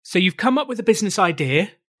So you've come up with a business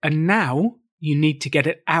idea and now you need to get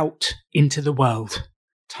it out into the world.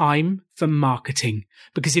 Time for marketing.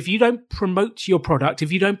 Because if you don't promote your product,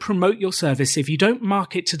 if you don't promote your service, if you don't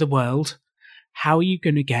market to the world, how are you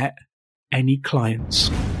going to get any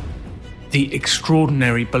clients? The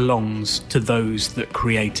extraordinary belongs to those that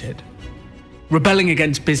create it. Rebelling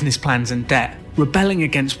against business plans and debt, rebelling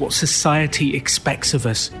against what society expects of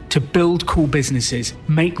us to build cool businesses,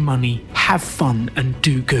 make money, have fun, and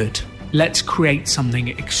do good. Let's create something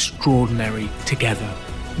extraordinary together.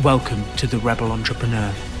 Welcome to The Rebel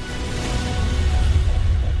Entrepreneur.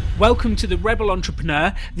 Welcome to The Rebel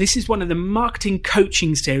Entrepreneur. This is one of the marketing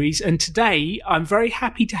coaching series, and today I'm very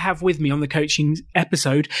happy to have with me on the coaching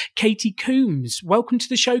episode, Katie Coombs. Welcome to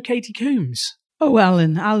the show, Katie Coombs. Oh,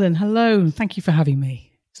 Alan, hello. Thank you for having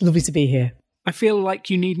me. It's lovely to be here. I feel like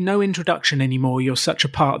you need no introduction anymore. You're such a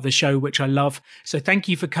part of the show, which I love. So thank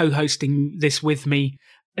you for co-hosting this with me.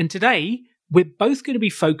 And today, we're both going to be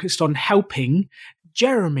focused on helping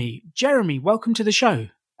Jeremy. Jeremy, welcome to the show.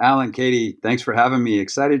 Alan, Katie, thanks for having me.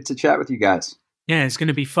 Excited to chat with you guys. Yeah, it's going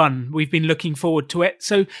to be fun. We've been looking forward to it.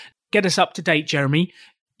 So get us up to date, Jeremy.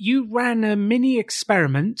 You ran a mini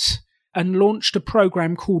experiment and launched a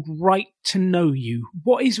program called Right to Know You.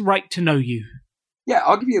 What is Right to Know You? Yeah,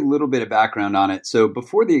 I'll give you a little bit of background on it. So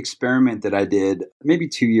before the experiment that I did maybe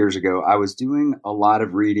 2 years ago, I was doing a lot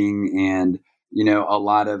of reading and, a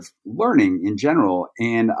lot of learning in general.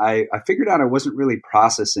 And I figured out I wasn't really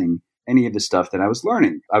processing any of the stuff that I was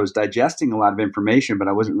learning. I was digesting a lot of information, but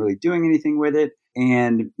I wasn't really doing anything with it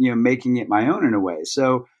and, making it my own in a way.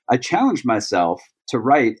 So I challenged myself to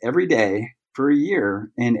write every day for a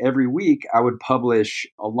year, and every week I would publish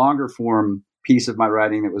a longer form piece of my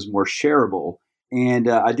writing that was more shareable. And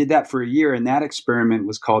I did that for a year, and that experiment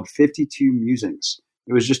was called 52 Musings.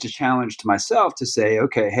 It was just a challenge to myself to say,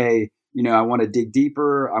 okay, hey, I want to dig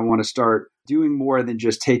deeper. I want to start doing more than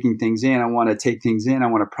just taking things in. I want to take things in. I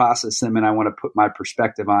want to process them, and I want to put my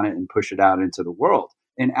perspective on it and push it out into the world.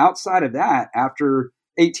 And outside of that, after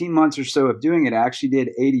 18 months or so of doing it, I actually did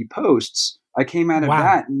 80 posts. I came out of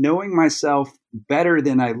that knowing myself better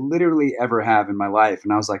than I literally ever have in my life.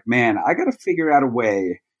 And I was like, man, I got to figure out a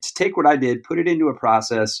way to take what I did, put it into a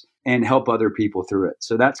process, and help other people through it.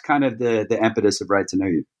 So that's kind of the impetus of Right to Know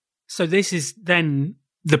You. So this is then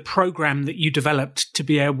the program that you developed to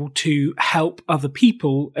be able to help other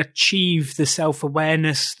people achieve the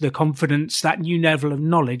self-awareness, the confidence, that new level of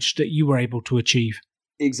knowledge that you were able to achieve.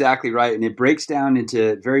 Exactly right. And it breaks down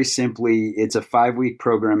into, very simply, it's a 5-week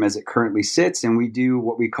program as it currently sits. And we do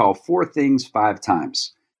what we call 4 things 5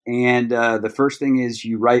 times. And the first thing is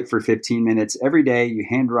you write for 15 minutes every day. You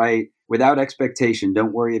handwrite without expectation.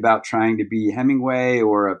 Don't worry about trying to be Hemingway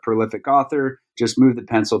or a prolific author. Just move the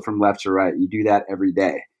pencil from left to right. You do that every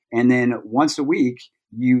day. And then once a week,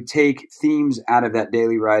 you take themes out of that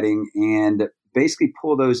daily writing and basically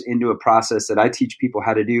pull those into a process that I teach people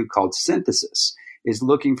how to do called synthesis. Is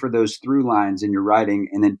looking for those through lines in your writing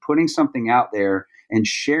and then putting something out there and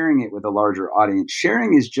sharing it with a larger audience.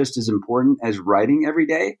 Sharing is just as important as writing every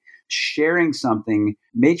day. Sharing something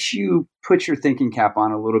makes you put your thinking cap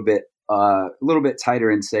on a little bit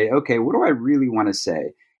tighter and say, okay, what do I really want to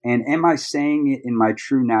say? And am I saying it in my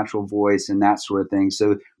true natural voice and that sort of thing?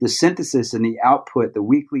 So the synthesis and the output, the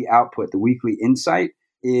weekly insight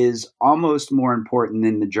is almost more important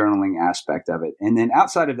than the journaling aspect of it. And then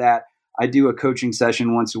outside of that, I do a coaching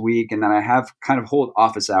session once a week, and then I have kind of hold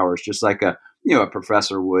office hours, just like a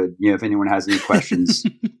professor would, if anyone has any questions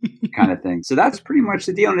kind of thing. So that's pretty much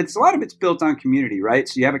the deal. And a lot of it's built on community, right?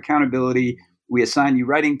 So you have accountability. We assign you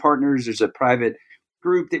writing partners. There's a private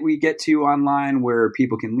group that we get to online where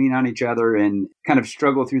people can lean on each other and kind of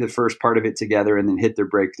struggle through the first part of it together and then hit their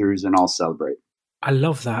breakthroughs and all celebrate. I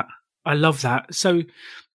love that. So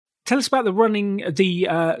tell us about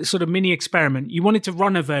the sort of mini experiment. You wanted to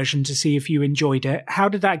run a version to see if you enjoyed it. How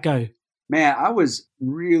did that go? Man, I was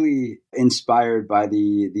really inspired by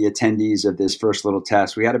the attendees of this first little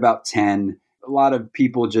test. We had about 10, a lot of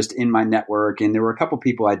people just in my network, and there were a couple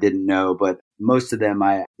people I didn't know, but most of them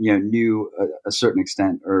I knew a certain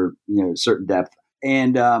extent or certain depth.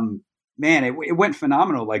 And man, it went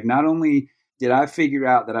phenomenal. Like, not only did I figure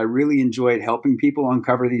out that I really enjoyed helping people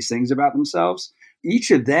uncover these things about themselves,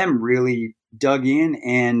 each of them really dug in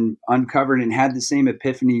and uncovered and had the same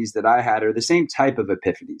epiphanies that I had, or the same type of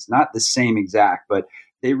epiphanies, not the same exact, but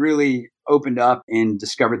they really opened up and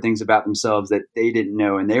discovered things about themselves that they didn't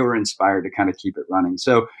know, and they were inspired to kind of keep it running.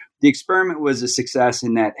 So the experiment was a success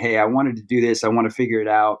in that, hey, I wanted to do this, I want to figure it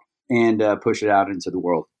out and push it out into the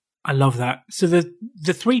world. I love that. So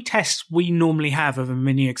the 3 tests we normally have of a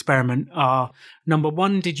mini experiment are, number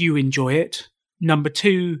 1, did you enjoy it? Number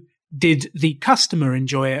 2, did the customer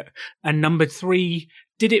enjoy it? And number 3,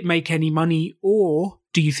 did it make any money, or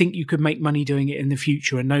do you think you could make money doing it in the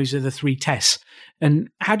future? And those are the 3 tests. And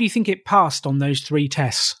how do you think it passed on those 3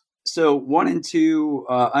 tests? So 1 and 2,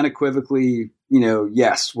 unequivocally,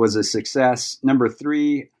 yes, was a success. Number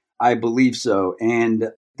 3, I believe so. And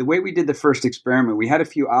the way we did the first experiment, we had a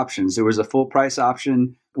few options. There was a full price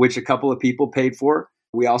option, which a couple of people paid for.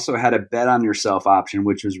 We also had a bet on yourself option,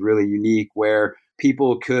 which was really unique, where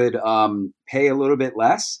people could pay a little bit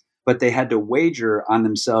less, but they had to wager on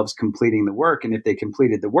themselves completing the work. And if they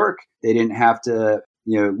completed the work, they didn't have to,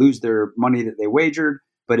 lose their money that they wagered.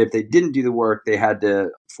 But if they didn't do the work, they had to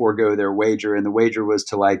forego their wager. And the wager was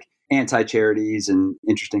to like anti-charities and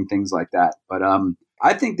interesting things like that. But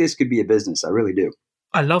I think this could be a business. I really do.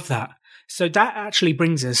 I love that. So that actually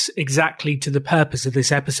brings us exactly to the purpose of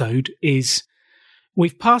this episode is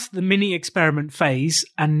we've passed the mini experiment phase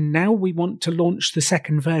and now we want to launch the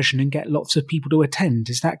second version and get lots of people to attend.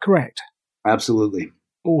 Is that correct? Absolutely.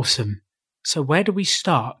 Awesome. So where do we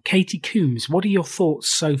start? Katie Coombs, what are your thoughts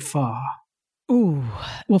so far? Oh,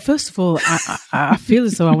 well, first of all, I feel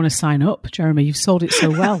as though I want to sign up, Jeremy. You've sold it so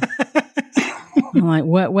well. I'm like,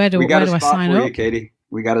 where do I sign up? You, Katie.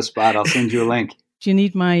 We got a spot. I'll send you a link. Do you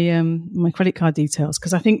need my my credit card details?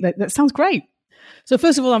 Because I think that sounds great. So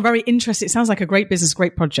first of all, I'm very interested. It sounds like a great business,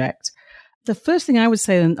 great project. The first thing I would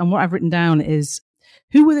say, and what I've written down is,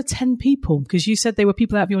 who were the 10 people? Because you said they were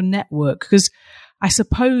people out of your network. Because I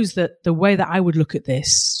suppose that the way that I would look at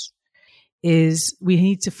this is we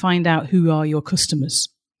need to find out who are your customers.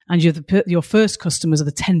 And your first customers are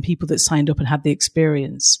the 10 people that signed up and had the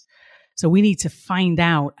experience. So we need to find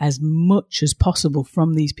out as much as possible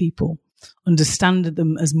from these people, understand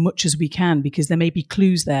them as much as we can, because there may be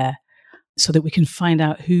clues there so that we can find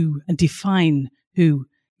out who and define who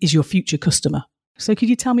is your future customer. So could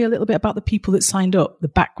you tell me a little bit about the people that signed up, the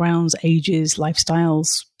backgrounds, ages,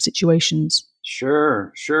 lifestyles, situations?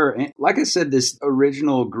 Sure. And like I said, this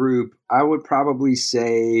original group, I would probably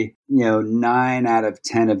say, 9 out of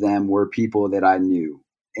 10 of them were people that I knew.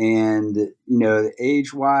 And,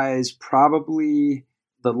 age-wise, probably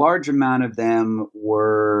the large amount of them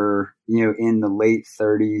were, in the late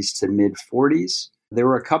 30s to mid 40s. There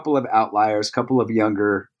were a couple of outliers, a couple of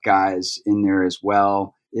younger guys in there as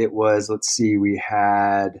well. It was, we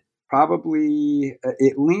had probably,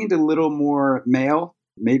 it leaned a little more male,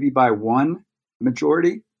 maybe by 1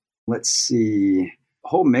 majority. A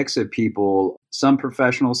whole mix of people, some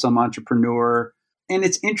professional, some entrepreneur. And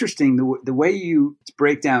it's interesting the way you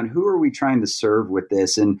break down who are we trying to serve with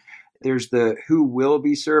this. And there's the who will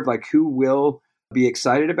be served, like who will be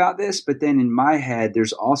excited about this. But then in my head,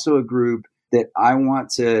 there's also a group that I want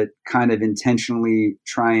to kind of intentionally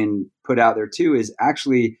try and put out there too, is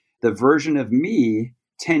actually the version of me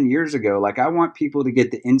 10 years ago. Like I want people to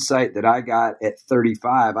get the insight that I got at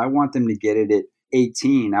 35. I want them to get it at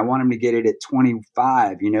 18. I want them to get it at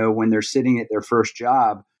 25, when they're sitting at their first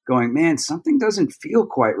job going, man, something doesn't feel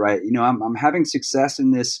quite right. I'm having success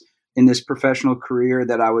in this professional career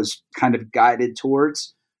that I was kind of guided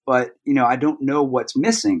towards, but, I don't know what's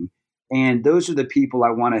missing. And those are the people I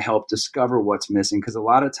want to help discover what's missing. Because a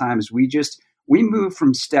lot of times we move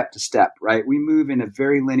from step to step, right? We move in a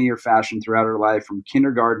very linear fashion throughout our life, from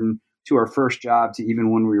kindergarten to our first job to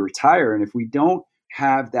even when we retire. And if we don't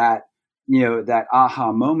have that, that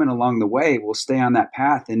aha moment along the way, we'll stay on that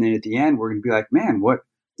path. And then at the end, we're going to be like, man, what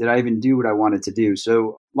did I even do what I wanted to do?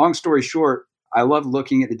 So long story short, I love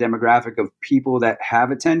looking at the demographic of people that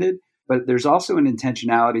have attended, but there's also an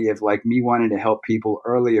intentionality of like me wanting to help people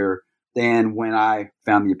earlier than when I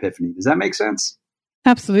found the epiphany. Does that make sense?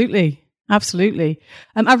 Absolutely.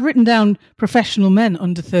 I've written down professional men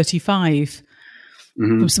under 35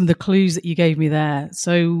 from some of the clues that you gave me there.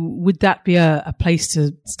 So would that be a place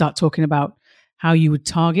to start talking about how you would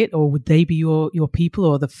target, or would they be your people,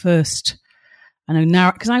 or the first? I know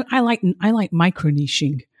narrow, because I like micro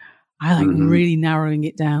niching. I like really narrowing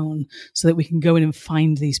it down so that we can go in and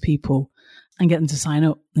find these people and get them to sign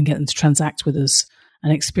up and get them to transact with us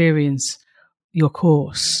and experience your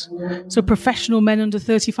course. So professional men under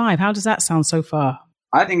 35, how does that sound so far?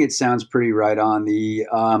 I think it sounds pretty right on. The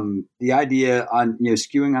idea on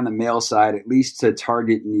skewing on the male side, at least to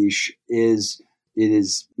target niche, is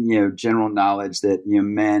general knowledge that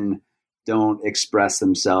men don't express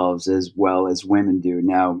themselves as well as women do.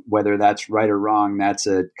 Now, whether that's right or wrong, that's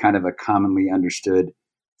a kind of a commonly understood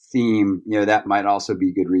theme. That might also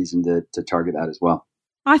be good reason to target that as well.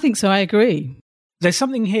 I think so. I agree. There's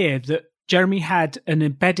something here that Jeremy had an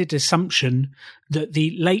embedded assumption that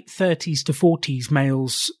the late 30s to 40s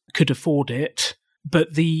males could afford it,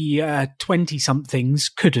 but the 20-somethings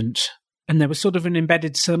couldn't. And there was sort of an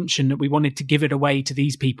embedded assumption that we wanted to give it away to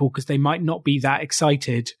these people because they might not be that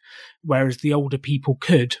excited, whereas the older people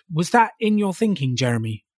could. Was that in your thinking,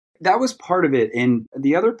 Jeremy? That was part of it. And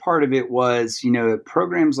the other part of it was,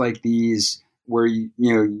 programs like these where,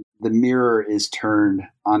 the mirror is turned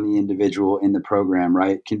on the individual in the program,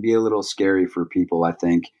 right, can be a little scary for people, I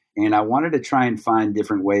think. And I wanted to try and find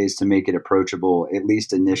different ways to make it approachable, at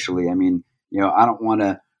least initially. I mean, I don't want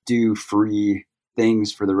to do free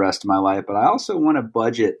things for the rest of my life, but I also want to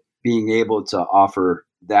budget being able to offer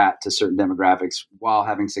that to certain demographics while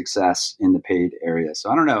having success in the paid area.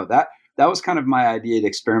 So I don't know, that was kind of my idea to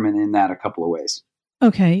experiment in that a couple of ways.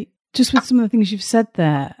 Okay. Just with some of the things you've said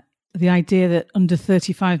there, the idea that under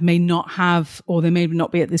 35 may not have, or they may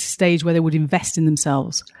not be at this stage where they would invest in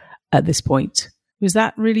themselves at this point. Was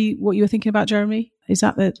that really what you were thinking about, Jeremy? Is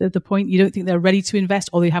that the point? You don't think they're ready to invest,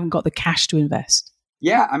 or they haven't got the cash to invest?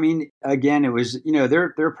 Yeah. I mean, again, it was,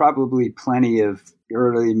 there are probably plenty of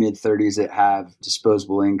early mid 30s that have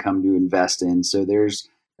disposable income to invest in. So there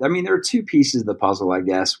are two pieces of the puzzle, I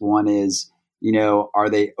guess. One is, are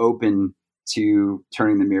they open to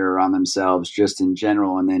turning the mirror on themselves just in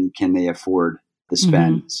general? And then can they afford the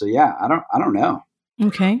spend? Mm-hmm. So yeah, I don't know.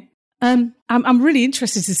 Okay. I'm really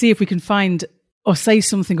interested to see if we can find or say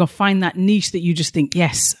something or find that niche that you just think,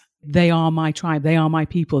 yes, they are my tribe. They are my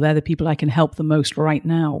people. They're the people I can help the most right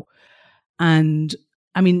now. And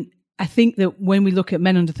I mean, I think that when we look at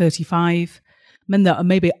men under 35, men that are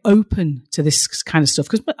maybe open to this kind of stuff,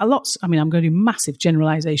 because I'm going to do massive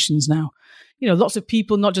generalizations now. Lots of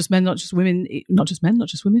people, not just men, not just women, not just men, not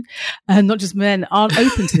just women, and not just men aren't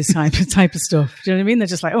open to this type of stuff. Do you know what I mean? They're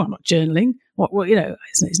just like, oh, I'm not journaling.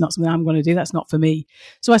 It's not something I'm going to do. That's not for me.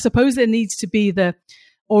 So I suppose there needs to be that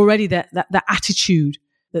attitude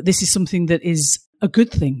that this is something that is a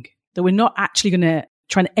good thing, that we're not actually going to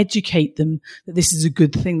try and educate them that this is a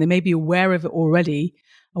good thing. They may be aware of it already,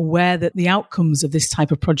 aware that the outcomes of this type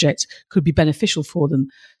of project could be beneficial for them.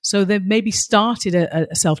 So they've maybe started a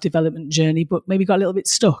self-development journey, but maybe got a little bit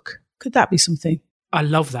stuck. Could that be something? I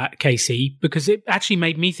love that, Casey, because it actually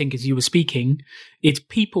made me think as you were speaking, it's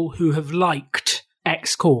people who have liked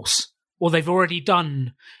X course, or they've already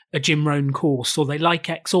done a Jim Rohn course, or they like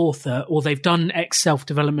X author, or they've done X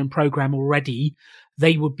self-development program already.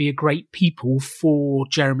 They would be a great people for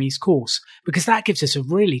Jeremy's course, because that gives us a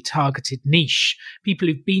really targeted niche. People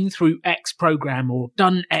who've been through X program or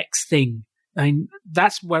done X thing. I mean,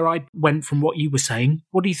 that's where I went from what you were saying.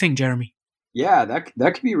 What do you think, Jeremy? Yeah, that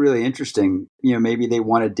could be really interesting. Maybe they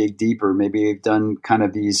want to dig deeper. Maybe they've done kind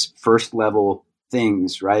of these first level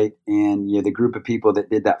things, right? And the group of people that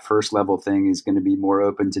did that first level thing is going to be more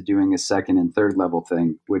open to doing a second and third level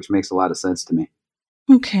thing, which makes a lot of sense to me.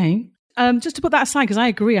 Okay. Just to put that aside, because I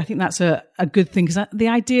agree, I think that's a good thing, because the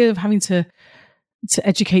idea of having to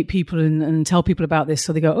educate people and tell people about this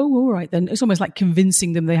so they go, oh, all right, then it's almost like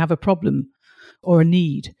convincing them they have a problem or a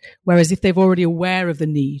need. Whereas if they're already aware of the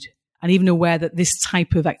need and even aware that this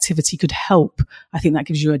type of activity could help, I think that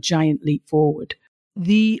gives you a giant leap forward.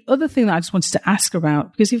 The other thing that I just wanted to ask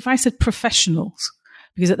about, because if I said professionals,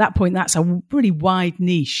 because at that point that's a really wide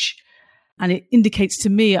niche, and it indicates to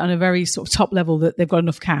me on a very sort of top level that they've got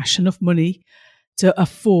enough cash, enough money to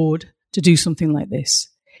afford to do something like this.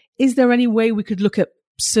 Is there any way we could look at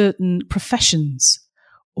certain professions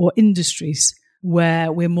or industries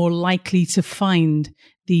where we're more likely to find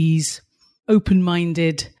these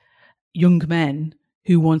open-minded young men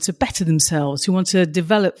who want to better themselves, who want to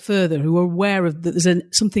develop further, who are aware of that there's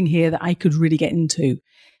something here that I could really get into?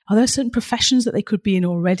 Are there certain professions that they could be in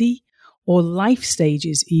already, or life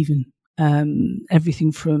stages even?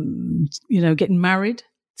 Everything from, getting married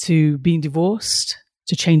to being divorced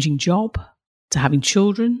to changing job to having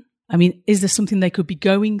children. I mean, is there something they could be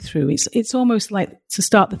going through? It's almost like to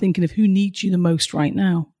start the thinking of who needs you the most right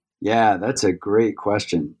now. Yeah, that's a great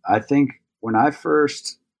question. I think when I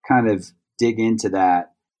first kind of dig into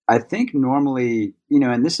that, I think normally,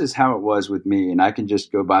 and this is how it was with me, and I can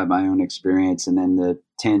just go by my own experience and then the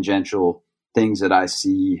tangential things that I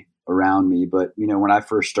see around me. But, when I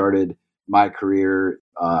first started my career,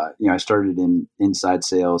 I started in inside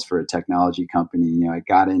sales for a technology company. I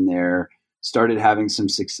got in there, started having some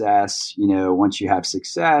success. Once you have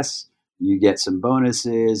success, you get some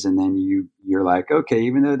bonuses, and then you're like, okay,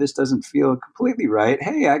 even though this doesn't feel completely right,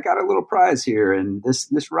 hey, I got a little prize here, and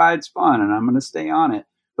this ride's fun, and I'm going to stay on it.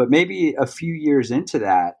 But maybe a few years into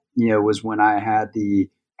that, was when I had the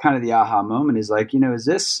kind of the aha moment. Is like, is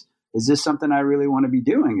this something I really want to be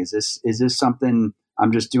doing? Is this something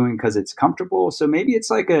I'm just doing because it's comfortable? So maybe it's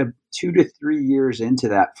like a 2 to 3 years into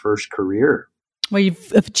that first career. Well,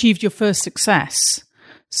 you've achieved your first success.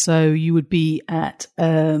 So you would be at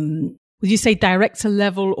would you say director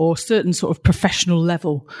level or certain sort of professional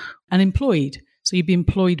level and employed? So you'd be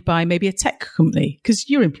employed by maybe a tech company because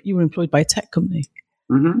you were employed by a tech company.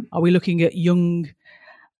 Mm-hmm. Are we looking at young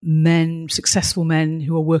men, successful men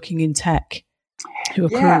who are working in tech, who are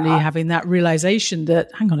currently having that realization that,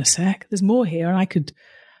 hang on a sec, there's more here. And I could,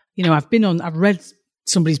 I've read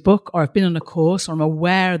somebody's book, or I've been on a course, or I'm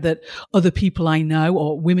aware that other people I know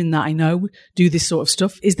or women that I know do this sort of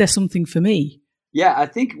stuff. Is there something for me? Yeah, I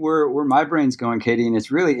think where my brain's going, Katie, and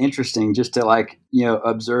it's really interesting just to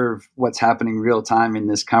observe what's happening real time in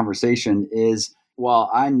this conversation is,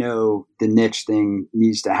 while I know the niche thing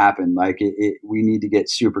needs to happen, we need to get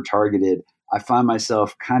super targeted, I find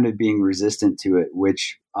myself kind of being resistant to it,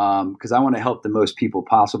 which, because I want to help the most people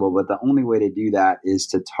possible, but the only way to do that is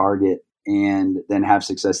to target and then have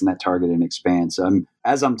success in that target and expand. So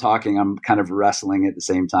as I'm talking, I'm kind of wrestling at the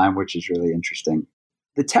same time, which is really interesting.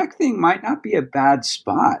 The tech thing might not be a bad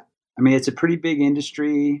spot. I mean, it's a pretty big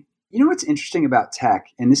industry. You know what's interesting about tech,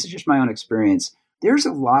 and this is just my own experience, there's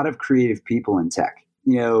a lot of creative people in tech.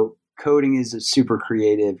 Coding is super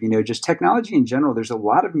creative. Just technology in general, there's a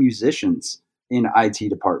lot of musicians in IT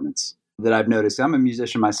departments that I've noticed. I'm a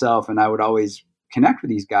musician myself, and I would always connect with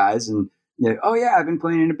these guys and, oh yeah, I've been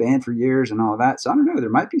playing in a band for years and all of that. So I don't know, there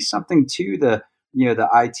might be something to the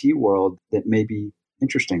IT world that may be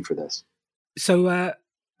interesting for this. So I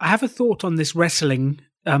have a thought on this wrestling.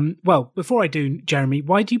 Well, before I do, Jeremy,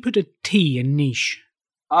 why do you put a T in niche?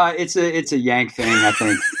 It's a Yank thing, I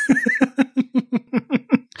think.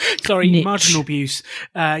 Sorry, niche. Marginal abuse.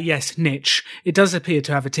 Yes, niche. It does appear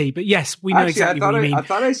to have a T, but yes, we know exactly what you mean. I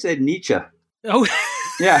thought I said Nietzsche. Oh,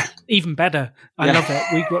 yeah. Even better. I love it.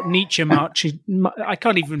 We've got Nietzsche marching. I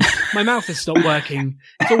can't even, my mouth has stopped working.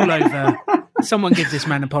 It's all over. Someone give this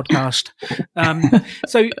man a podcast.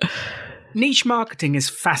 So niche marketing is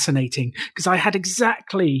fascinating because I had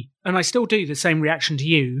exactly, and I still do, the same reaction to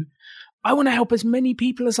you. I want to help as many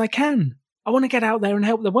people as I can. I want to get out there and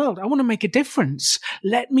help the world. I want to make a difference.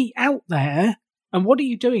 Let me out there. And what are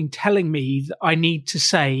you doing telling me that I need to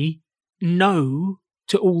say no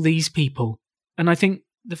to all these people? And I think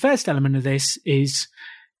the first element of this is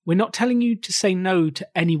we're not telling you to say no to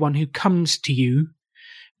anyone who comes to you.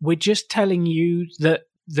 We're just telling you that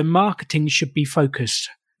the marketing should be focused,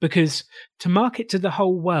 because to market to the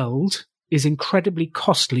whole world is incredibly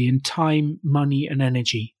costly in time, money, and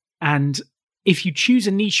energy. And if you choose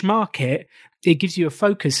a niche market, it gives you a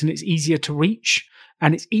focus and it's easier to reach,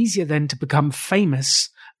 and it's easier then to become famous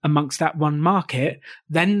amongst that one market.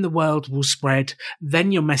 Then the world will spread,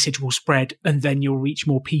 then your message will spread, and then you'll reach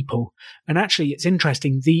more people. And actually, it's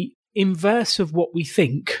interesting. The inverse of what we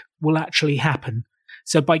think will actually happen.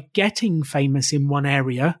 So by getting famous in one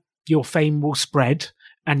area, your fame will spread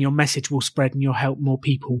and your message will spread and you'll help more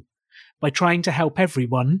people. By trying to help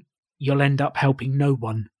everyone, you'll end up helping no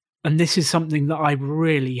one. And this is something that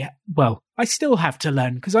I still have to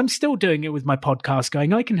learn, because I'm still doing it with my podcast,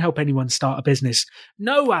 going, I can help anyone start a business.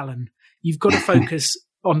 No, Alan, you've got to focus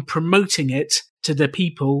on promoting it to the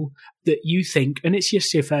people that you think, and it's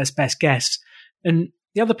just your first best guess. And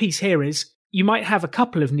the other piece here is you might have a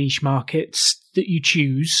couple of niche markets that you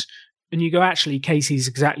choose, and you go, actually, Casey's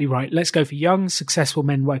exactly right. Let's go for young, successful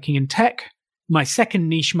men working in tech. My second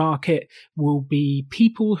niche market will be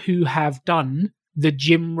people who have done the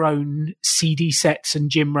Jim Rohn CD sets and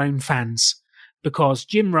Jim Rohn fans, because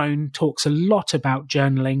Jim Rohn talks a lot about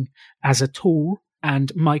journaling as a tool,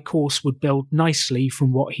 and my course would build nicely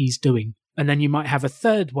from what he's doing. And then you might have a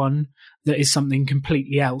third one that is something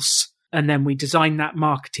completely else. And then we design that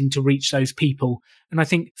marketing to reach those people. And I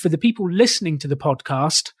think for the people listening to the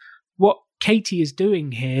podcast, what Katie is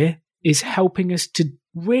doing here is helping us to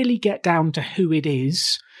really get down to who it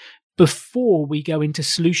is before we go into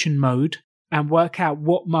solution mode and work out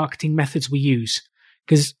what marketing methods we use.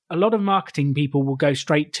 Because a lot of marketing people will go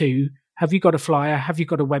straight to, have you got a flyer? Have you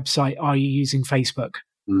got a website? Are you using Facebook?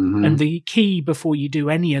 Mm-hmm. And the key before you do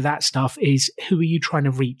any of that stuff is, who are you trying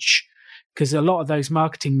to reach? Because a lot of those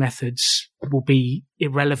marketing methods will be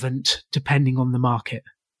irrelevant depending on the market.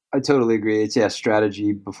 I totally agree. It's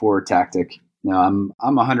strategy before tactic. No, I'm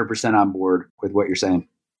 100% on board with what you're saying.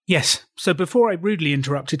 Yes. So before I rudely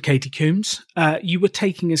interrupted Katie Coombs, you were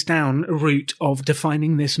taking us down a route of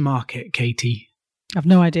defining this market, Katie. I've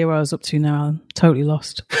no idea where I was up to now, Alan. Totally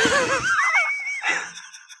lost.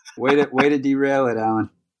 Way to derail it, Alan.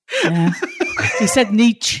 Yeah. He said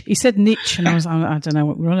niche, and I don't know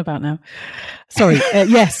what we're on about now. Sorry.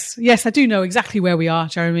 Yes, I do know exactly where we are,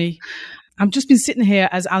 Jeremy. I've just been sitting here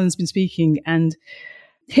as Alan's been speaking and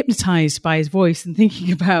hypnotized by his voice and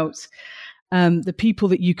thinking about the people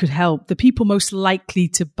that you could help, the people most likely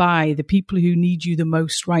to buy, the people who need you the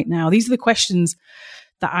most right now. These are the questions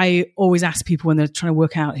that I always ask people when they're trying to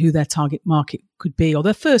work out who their target market could be, or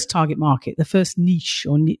their first target market, the first niche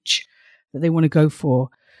that they want to go for.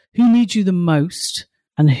 Who needs you the most,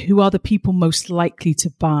 and who are the people most likely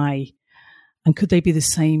to buy? And could they be the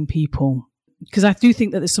same people? Because I do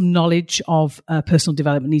think that there's some knowledge of personal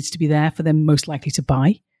development needs to be there for them most likely to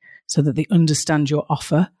buy, so that they understand your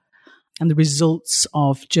offer and the results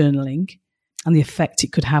of journaling and the effect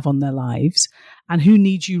it could have on their lives. And who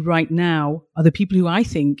needs you right now are the people who I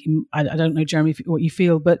think, I don't know, Jeremy, what you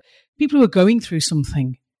feel, but people who are going through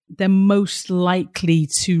something, they're most likely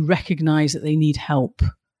to recognize that they need help.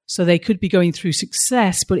 So they could be going through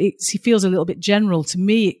success, but it feels a little bit general. To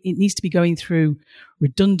me, it needs to be going through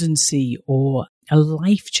redundancy or a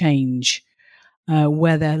life change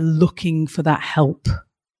where they're looking for that help.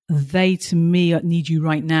 They, to me, need you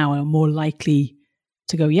right now and are more likely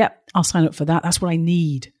to go, yep, I'll sign up for that. That's what I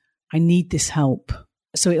need. I need this help.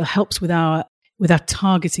 So it helps with our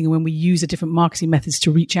targeting, and when we use the different marketing methods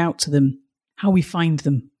to reach out to them, how we find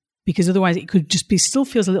them. Because otherwise it could just be, still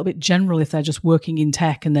feels a little bit general if they're just working in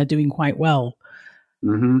tech and they're doing quite well.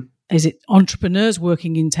 Mm-hmm. Is it entrepreneurs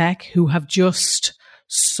working in tech who have just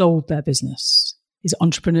sold their business? Is it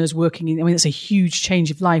entrepreneurs working in, it's a huge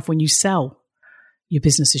change of life when you sell your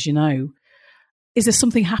business, as you know. Is there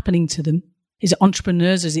something happening to them? Is it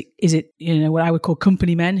entrepreneurs? Is it what I would call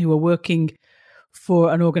company men who are working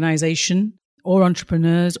for an organization, or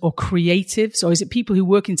entrepreneurs or creatives? Or is it people who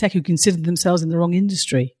work in tech who consider themselves in the wrong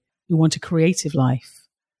industry, who want a creative life?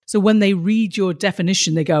 So when they read your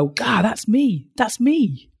definition, they go, God, that's me. That's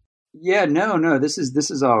me. Yeah, no, this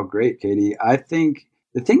is all great, Katie. I think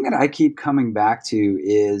the thing that I keep coming back to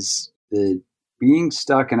is the being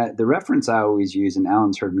stuck. And the reference I always use, and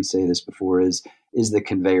Alan's heard me say this before, is the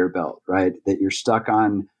conveyor belt, right? That you're stuck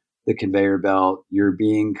on the conveyor belt. You're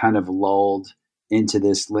being kind of lulled into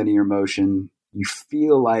this linear motion. You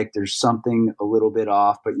feel like there's something a little bit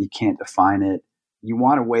off, but you can't define it. You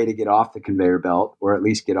want a way to get off the conveyor belt, or at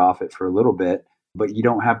least get off it for a little bit, but you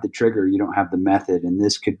don't have the trigger, you don't have the method. And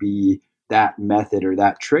this could be that method or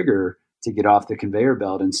that trigger to get off the conveyor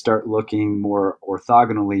belt and start looking more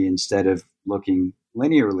orthogonally instead of looking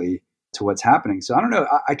linearly to what's happening. So I don't know,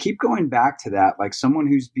 I keep going back to that, like someone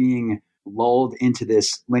who's being lulled into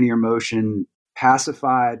this linear motion,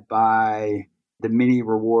 pacified by the mini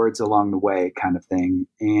rewards along the way kind of thing.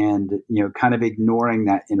 And, kind of ignoring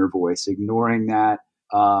that inner voice, ignoring that,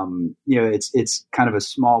 it's kind of a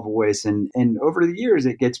small voice. And over the years,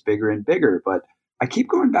 it gets bigger and bigger, but I keep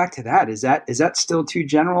going back to that. Is that still too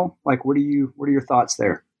general? Like, what are your thoughts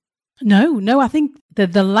there? No, I think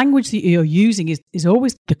the language that you're using is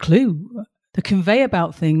always the clue. The conveyor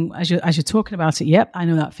belt thing, as you're talking about it, yep, I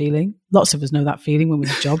know that feeling. Lots of us know that feeling when we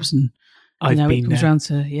have jobs, and it comes around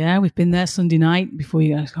to, we've been there Sunday night before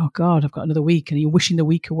you go, oh God, I've got another week, and you're wishing the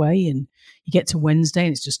week away, and you get to Wednesday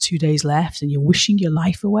and it's just 2 days left, and you're wishing your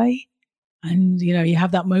life away. And, you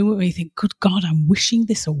have that moment where you think, good God, I'm wishing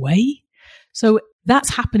this away. So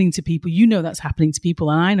that's happening to people. That's happening to people,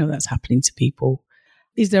 and I know that's happening to people.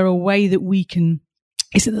 Is there a way that we can,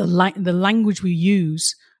 is it the language we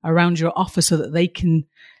use around your offer so that they can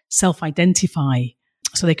self-identify,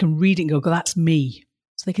 so they can read it and go, that's me.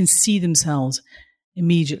 So they can see themselves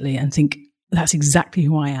immediately and think, that's exactly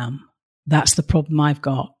who I am. That's the problem I've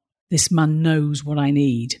got. This man knows what I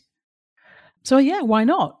need. So why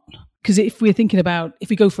not? Because if we're thinking about, if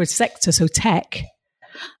we go for a sector, so tech,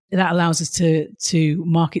 that allows us to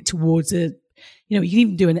market towards you can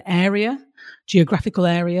even do an area, geographical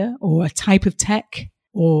area, or a type of tech,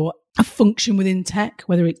 or a function within tech,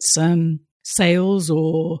 whether it's sales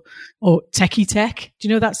or techie tech. Do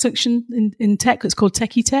you know that section in tech that's called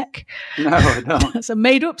techie tech? No, I don't. That's the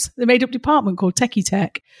made up department called techie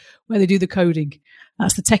tech, where they do the coding.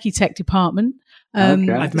 That's the techie tech department.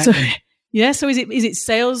 Okay. I've met them. Yeah, so is it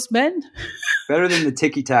salesmen? Better than the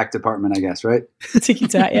ticky-tack department, I guess, right?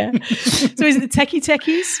 Ticky-tack, yeah. So is it the techie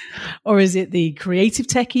techies, or is it the creative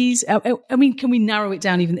techies? I mean, can we narrow it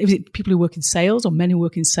down even? Is it people who work in sales or men who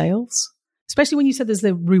work in sales? Especially when you said there's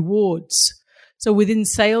the rewards. So within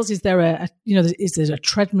sales, is there is there a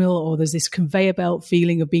treadmill, or there's this conveyor belt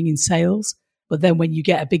feeling of being in sales? But then when you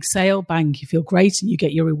get a big sale, bang, you feel great and you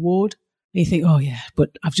get your reward. And you think, oh yeah,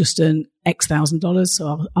 but I've just earned X $1,000,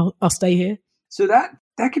 so I'll stay here. So that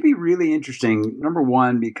could be really interesting. Number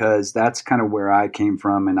one, because that's kind of where I came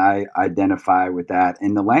from, and I identify with that.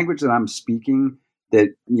 And the language that I'm speaking, that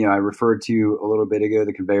I referred to a little bit ago,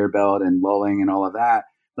 the conveyor belt and lulling and all of that.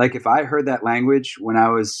 Like if I heard that language when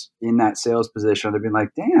I was in that sales position, I'd have been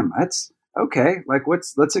like, damn, okay, like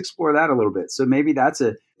let's explore that a little bit. So maybe that's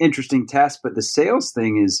a interesting test, but the sales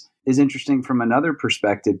thing is interesting from another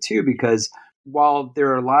perspective too, because while there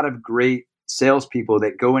are a lot of great salespeople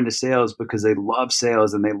that go into sales because they love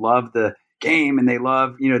sales and they love the game and they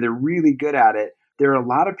love, they're really good at it. There are a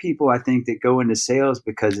lot of people, I think, that go into sales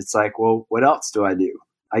because it's like, well, what else do I do?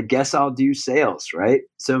 I guess I'll do sales, right?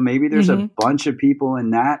 So maybe there's a bunch of people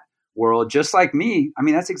in that world, just like me. I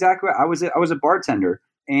mean, that's exactly what I was a bartender,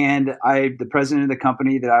 and the president of the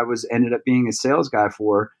company that I ended up being a sales guy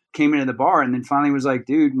for came into the bar and then finally was like,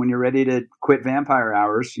 dude, when you're ready to quit Vampire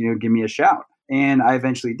Hours, give me a shout. And I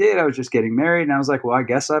eventually did. I was just getting married and I was like, well, I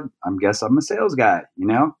guess I'm a sales guy,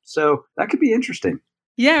 So that could be interesting.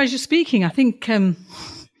 Yeah, as you're speaking, I think,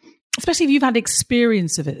 especially if you've had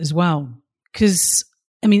experience of it as well, because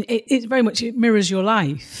I mean, it very much mirrors your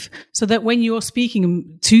life, so that when you're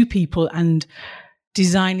speaking to people and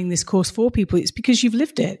designing this course for people, it's because you've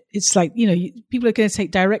lived it. It's like, people are going to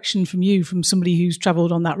take direction from you, from somebody who's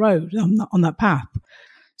traveled on that road, on that path.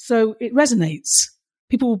 So it resonates.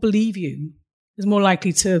 People will believe you. They're more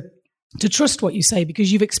likely to trust what you say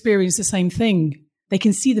because you've experienced the same thing. They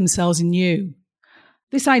can see themselves in you.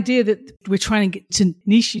 This idea that we're trying to get to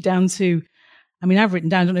niche you down to, I mean, I've written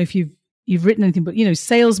down, I don't know if you've written anything, but,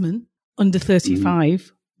 salesmen under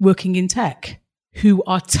 35 working in tech who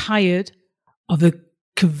are tired of the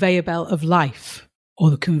conveyor belt of life or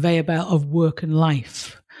the conveyor belt of work and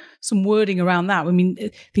life. Some wording around that. I mean,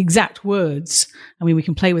 the exact words, we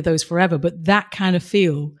can play with those forever, but that kind of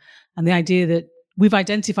feel and the idea that we've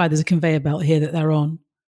identified there's a conveyor belt here that they're on,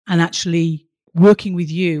 and actually working with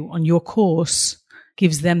you on your course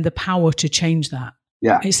gives them the power to change that.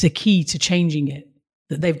 Yeah. It's the key to changing it,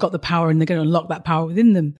 that they've got the power and they're going to unlock that power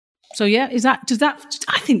within them. So yeah,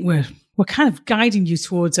 I think we're kind of guiding you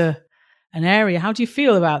towards an area. How do you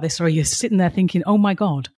feel about this? Or are you sitting there thinking, oh my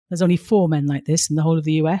God, there's only 4 men like this in the whole of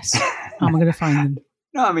the US. How am I going to find them?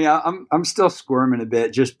 No, I mean, I'm still squirming a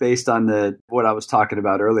bit just based on what I was talking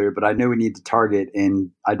about earlier, but I know we need to target, and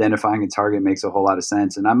identifying a target makes a whole lot of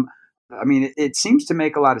sense. And it seems to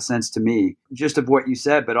make a lot of sense to me, just of what you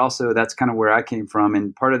said, but also that's kind of where I came from.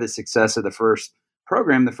 And part of the success of the first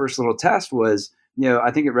program, the first little test was,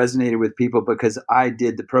 I think it resonated with people because I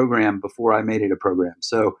did the program before I made it a program.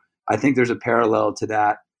 So I think there's a parallel to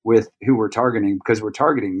that with who we're targeting, because we're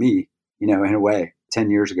targeting me, in a way,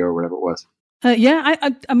 10 years ago or whatever it was.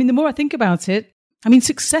 I mean, the more I think about it,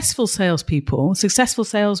 successful salespeople, successful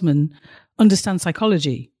salesmen understand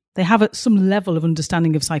psychology. They have some level of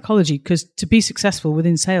understanding of psychology, because to be successful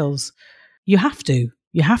within sales, you have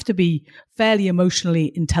to be fairly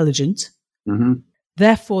emotionally intelligent. Mm-hmm.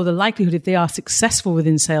 Therefore, the likelihood, if they are successful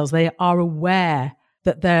within sales, they are aware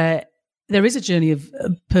that there is a journey of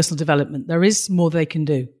personal development. There is more they can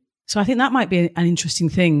do. So I think that might be an interesting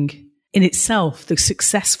thing in itself, the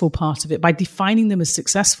successful part of it, by defining them as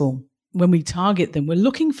successful. When we target them, we're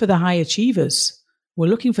looking for the high achievers. We're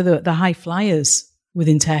looking for the high flyers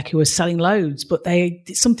within tech who are selling loads, but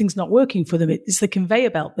something's not working for them. It's the conveyor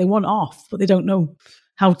belt. They want off, but they don't know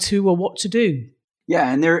how to or what to do.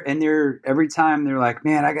 Yeah, and they're every time they're like,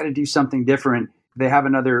 man, I got to do something different. They have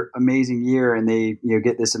another amazing year and they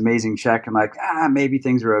get this amazing check. I'm like, maybe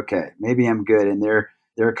things are okay. Maybe I'm good. And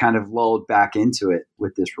they're kind of lulled back into it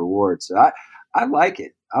with this reward. So I like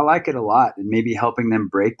it. I like it a lot, and maybe helping them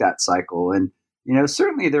break that cycle. And,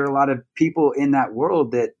 certainly there are a lot of people in that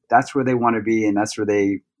world that's where they want to be and that's where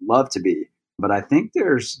they love to be. But I think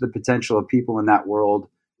there's the potential of people in that world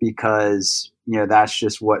because, that's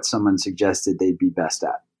just what someone suggested they'd be best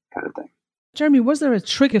at, kind of thing. Jeremy, was there a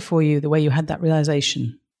trigger for you the way you had that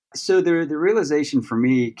realization? So the realization for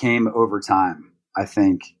me came over time, I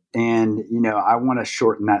think. And, I want to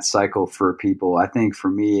shorten that cycle for people. I think for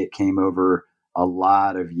me, it came over a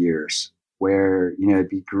lot of years where, it'd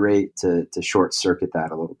be great to short circuit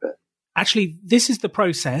that a little bit. Actually, this is the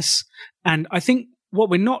process. And I think what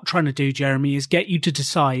we're not trying to do, Jeremy, is get you to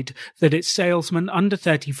decide that it's salesmen under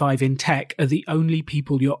 35 in tech are the only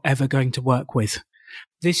people you're ever going to work with.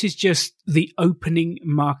 This is just the opening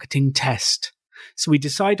marketing test. So we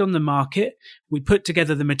decide on the market, we put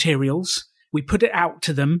together the materials, we put it out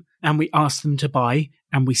to them, and we ask them to buy,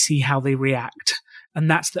 and we see how they react. And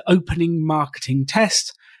that's the opening marketing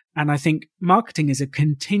test. And I think marketing is a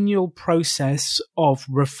continual process of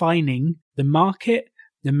refining the market,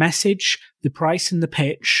 the message, the price, and the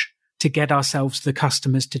pitch to get ourselves the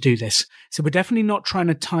customers to do this. So we're definitely not trying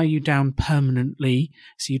to tie you down permanently,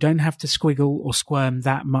 so you don't have to squiggle or squirm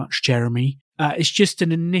that much, Jeremy. It's just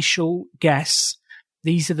an initial guess.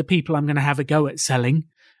 These are the people I'm going to have a go at selling.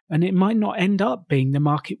 And it might not end up being the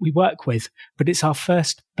market we work with, but it's our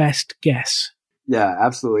first best guess. Yeah,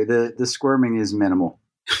 absolutely. The squirming is minimal.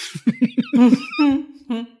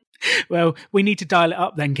 Well, we need to dial it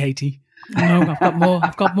up then, Katie. No,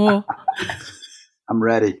 I've got more. I'm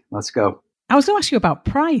ready. Let's go. I was going to ask you about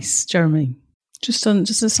price, Jeremy. Just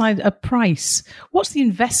aside a price. What's the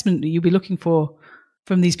investment that you'll be looking for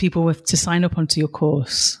from these people to sign up onto your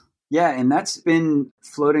course? Yeah, and that's been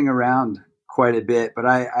floating around quite a bit. But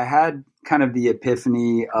I had kind of the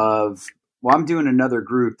epiphany of, well, I'm doing another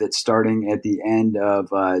group that's starting at the end of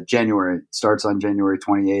January. It starts on January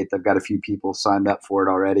 28th. I've got a few people signed up for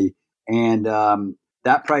it already. And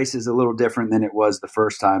that price is a little different than it was the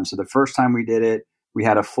first time. So the first time we did it, we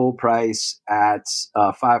had a full price at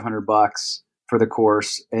 $500 for the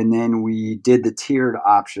course. And then we did the tiered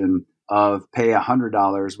option of pay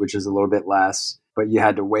 $100, which is a little bit less, but you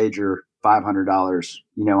had to wager $500,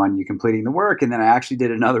 on you completing the work. And then I actually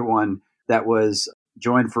did another one that was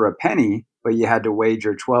join for a penny, but you had to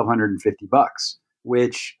wager $1,250,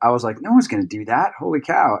 which I was like, no one's going to do that. Holy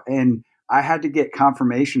cow. And I had to get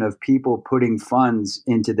confirmation of people putting funds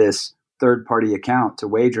into this third-party account to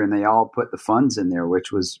wager, and they all put the funds in there,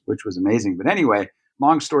 which was amazing. But anyway,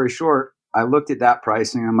 long story short, I looked at that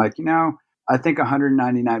pricing. I'm like, I think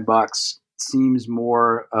 $199 seems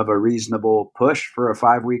more of a reasonable push for a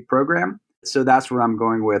 5-week program. So that's what I'm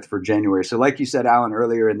going with for January. So like you said, Alan,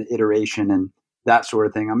 earlier in the iteration and that sort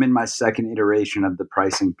of thing, I'm in my second iteration of the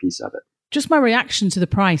pricing piece of it. Just my reaction to the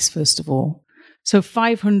price, first of all. So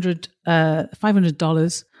 $500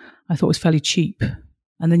 I thought was fairly cheap.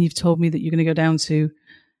 And then you've told me that you're going to go down to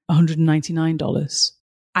 $199.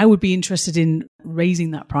 I would be interested in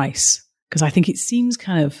raising that price because I think it seems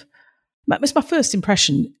it's my first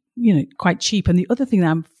impression, quite cheap. And the other thing that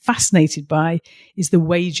I'm fascinated by is the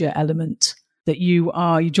wager element, that you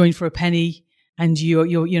join for a penny and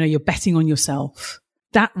you're betting on yourself.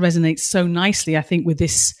 That resonates so nicely, I think, with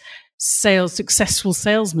this successful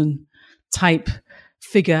salesman type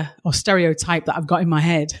figure or stereotype that I've got in my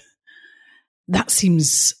head. That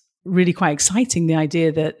seems really quite exciting. The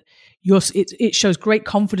idea that it shows great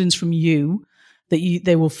confidence from you that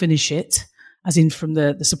they will finish it, as in from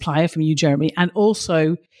the supplier, from you, Jeremy, and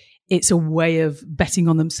also it's a way of betting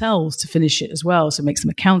on themselves to finish it as well. So it makes them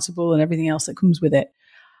accountable and everything else that comes with it.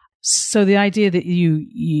 So the idea that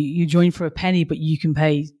you join for a penny, but you can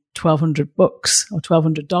pay $1,200 or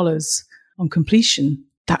 $1,200 on completion,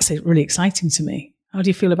 that's really exciting to me. How do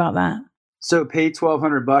you feel about that? So pay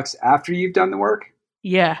 $1,200 after you've done the work?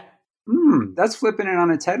 Yeah. That's flipping it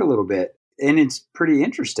on its head a little bit. And it's pretty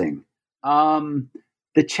interesting.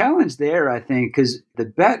 The challenge there, I think, because the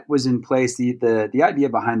bet was in place, the idea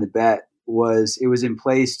behind the bet was it was in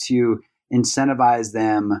place to incentivize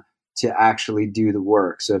them to actually do the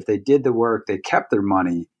work. So if they did the work, they kept their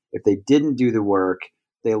money. If they didn't do the work,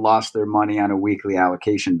 they lost their money on a weekly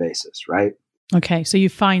allocation basis, right? Okay, so you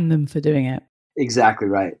fine them for doing it. Exactly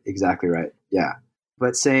right. Yeah.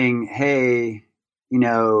 But saying, hey,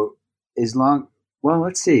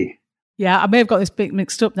 let's see. Yeah, I may have got this bit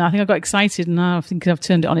mixed up now. I think I got excited and now I think I've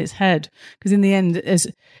turned it on its head. Because in the end,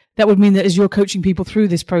 that would mean that as you're coaching people through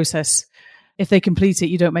this process, if they complete it,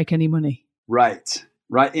 you don't make any money. Right.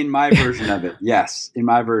 In my version of it. Yes. In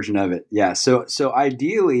my version of it. Yeah. So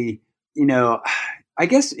ideally, I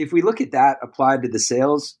guess if we look at that applied to the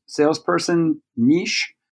salesperson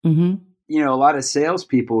niche, mm-hmm. A lot of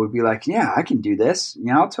salespeople would be like, yeah, I can do this.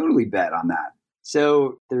 I'll totally bet on that.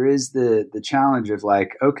 So there is the challenge of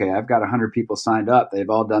like, okay, I've got 100 people signed up. They've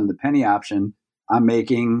all done the penny option. I'm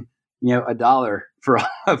making, $1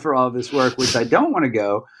 for all this work, which I don't want to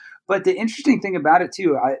go. But the interesting thing about it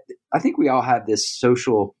too, I think we all have this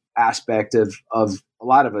social aspect of a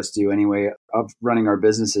lot of us do anyway, of running our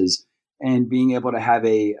businesses and being able to have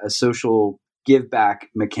a social give back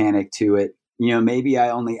mechanic to it. Maybe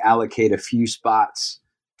I only allocate a few spots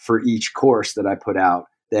for each course that I put out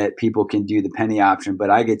that people can do the penny option,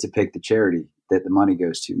 but I get to pick the charity that the money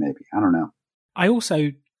goes to maybe. I don't know. I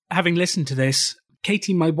also, having listened to this,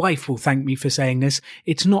 Katie, my wife, will thank me for saying this.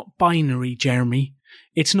 It's not binary, Jeremy.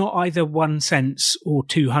 It's not either 1 cent or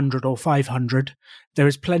 200 or 500. There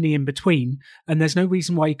is plenty in between. And there's no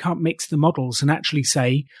reason why you can't mix the models and actually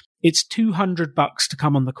say it's $200 to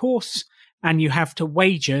come on the course and you have to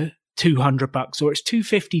wager $200, or it's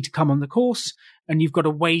 $250 to come on the course and you've got to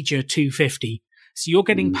wager $250. So you're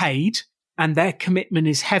getting paid and their commitment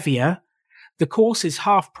is heavier. The course is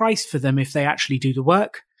half price for them if they actually do the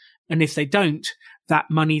work. And if they don't, that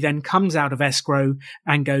money then comes out of escrow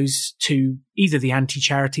and goes to either the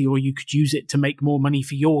anti-charity, or you could use it to make more money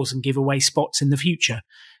for yours and give away spots in the future.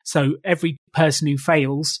 So every person who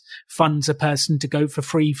fails funds a person to go for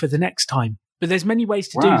free for the next time. But there's many ways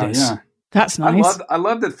to do this. Yeah. That's nice. I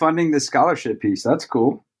love the funding the scholarship piece. That's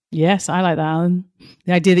cool. Yes, I like that, Alan.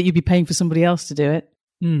 The idea that you'd be paying for somebody else to do it.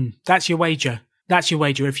 That's your wager. That's your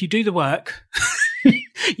wager. If you do the work,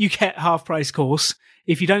 you get half price course.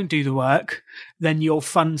 If you don't do the work, then you'll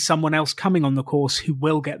fund someone else coming on the course who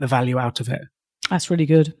will get the value out of it. That's really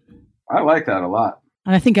good. I like that a lot.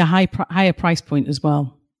 And I think a higher price point as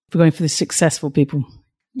well for going for the successful people.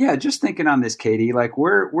 Yeah, just thinking on this, Katie, like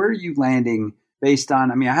where are you landing based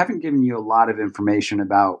on, I haven't given you a lot of information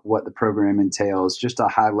about what the program entails, just a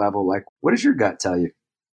high level, like what does your gut tell you?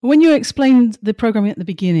 When you explained the program at the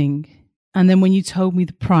beginning, and then when you told me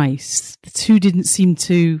the price, the two didn't seem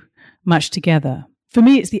to match together. For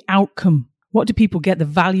me, it's the outcome. What do people get? The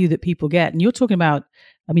value that people get. And you're talking about,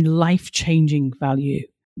 life-changing value.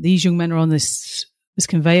 These young men are on this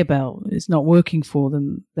conveyor belt. It's not working for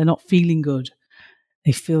them. They're not feeling good.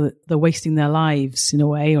 They feel that they're wasting their lives in a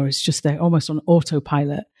way, or it's just they're almost on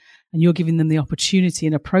autopilot. And you're giving them the opportunity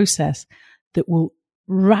in a process that will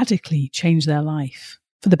radically change their life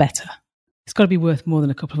for the better. It's got to be worth more than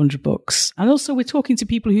a couple of $100. And also we're talking to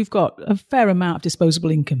people who've got a fair amount of disposable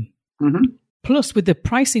income. Mm-hmm. Plus with the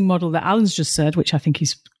pricing model that Alan's just said, which I think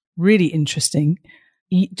is really interesting,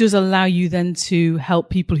 it does allow you then to help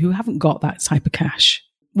people who haven't got that type of cash,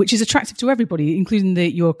 which is attractive to everybody, including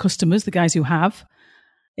your customers, the guys who have.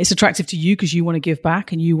 It's attractive to you because you want to give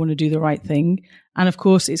back and you want to do the right thing. And of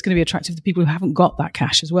course, it's going to be attractive to people who haven't got that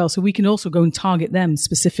cash as well. So we can also go and target them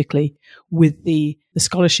specifically with the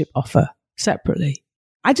scholarship offer separately.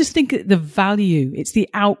 I just think that the value, it's the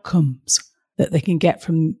outcomes that they can get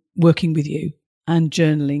from working with you and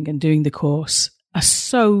journaling and doing the course are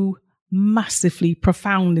so massively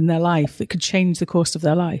profound in their life that could change the course of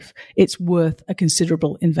their life. It's worth a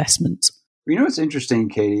considerable investment. You know what's interesting,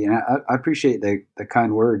 Katie, and I appreciate the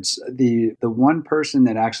kind words. The one person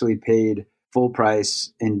that actually paid full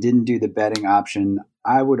price and didn't do the betting option,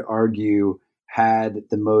 I would argue, had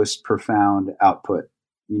the most profound output.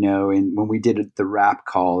 And when we did the wrap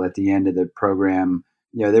call at the end of the program,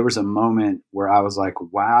 there was a moment where I was like,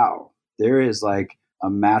 wow, there is like a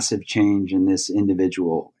massive change in this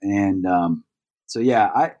individual. And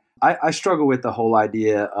I struggle with the whole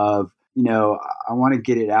idea of, I want to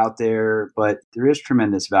get it out there, but there is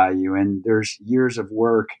tremendous value and there's years of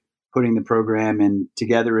work putting the program in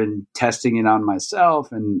together and testing it on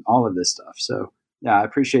myself and all of this stuff. So yeah, I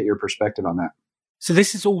appreciate your perspective on that. So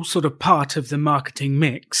this is all sort of part of the marketing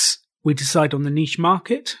mix. We decide on the niche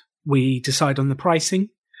market, we decide on the pricing,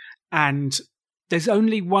 and there's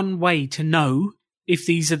only one way to know if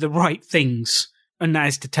these are the right things, and that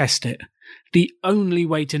is to test it. The only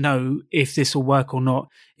way to know if this will work or not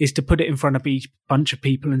is to put it in front of each bunch of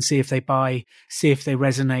people and see if they buy, see if they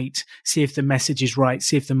resonate, see if the message is right,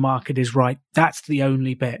 see if the market is right. That's the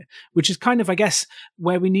only bit, which is kind of, I guess,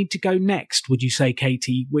 where we need to go next, would you say,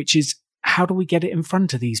 Katie, which is how do we get it in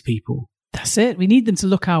front of these people? That's it. We need them to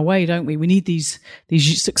look our way, don't we? We need these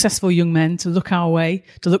successful young men to look our way,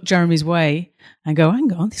 to look Jeremy's way and go,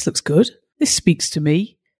 hang on, this looks good. This speaks to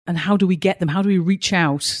me. And how do we get them? How do we reach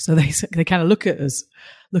out so they kind of look at us,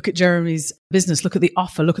 look at Jeremy's business, look at the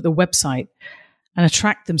offer, look at the website and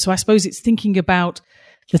attract them? So I suppose it's thinking about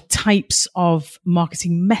the types of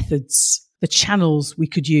marketing methods, the channels we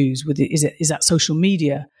could use. Is that social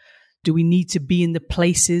media? Do we need to be in the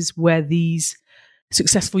places where these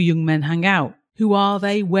successful young men hang out? Who are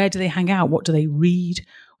they? Where do they hang out? What do they read?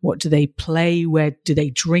 What do they play? Where do they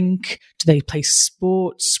drink? Do they play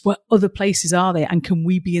sports? What other places are they? And can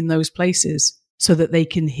we be in those places so that they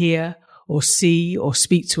can hear or see or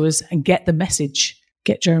speak to us and get the message,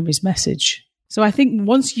 get Jeremy's message? So I think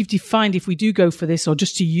once you've defined if we do go for this or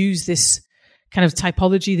just to use this kind of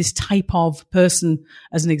typology, this type of person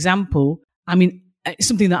as an example, it's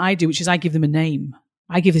something that I do, which is I give them a name.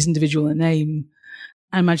 I give this individual a name.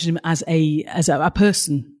 I imagine him as a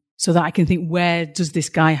person, so that I can think, where does this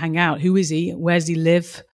guy hang out? Who is he? Where does he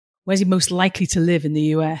live? Where's he most likely to live in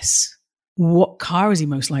the US? What car is he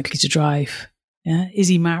most likely to drive? Yeah? Is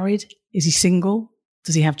he married? Is he single?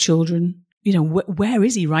 Does he have children? Where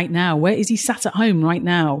is he right now? Where is he sat at home right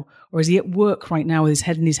now? Or is he at work right now with his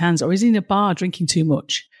head in his hands? Or is he in a bar drinking too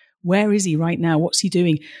much? Where is he right now? What's he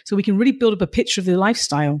doing? So we can really build up a picture of the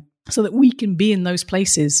lifestyle so that we can be in those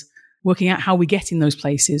places, working out how we get in those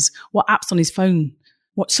places, what apps on his phone,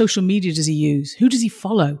 what social media does he use? Who does he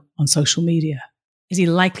follow on social media? Is he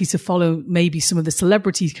likely to follow maybe some of the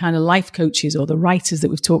celebrity kind of life coaches or the writers that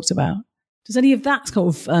we've talked about? Does any of that kind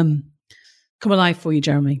of come alive for you,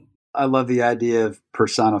 Jeremy? I love the idea of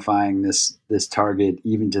personifying this target,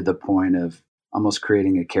 even to the point of almost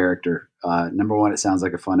creating a character. Number one, it sounds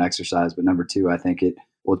like a fun exercise, but number two, I think it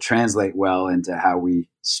will translate well into how we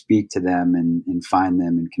speak to them and find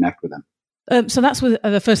them and connect with them. So that's what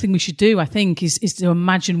the first thing we should do, I think, is to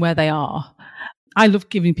imagine where they are. I love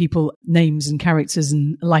giving people names and characters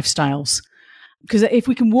and lifestyles, because if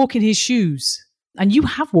we can walk in his shoes, and you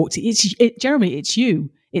have walked, Jeremy, it's you.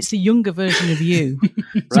 It's the younger version of you.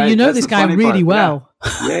 So you know this guy really well.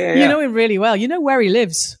 Yeah. You know him really well. You know where he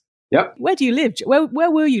lives. Yep. Where do you live?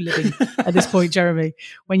 Where were you living at this point, Jeremy,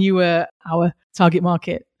 when you were our target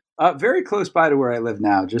market? Very close by to where I live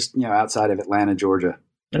now, just outside of Atlanta, Georgia.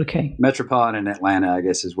 Okay. Metropolitan Atlanta, I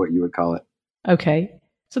guess, is what you would call it. Okay.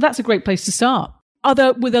 So that's a great place to start.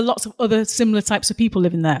 Were there lots of other similar types of people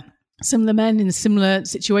living there? Similar men in similar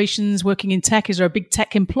situations working in tech? Is there a big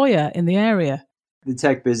tech employer in the area? The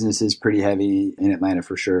tech business is pretty heavy in Atlanta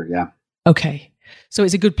for sure, yeah. Okay. So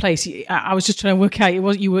it's a good place. I was just trying to work out,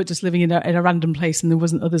 you weren't just living in a random place and there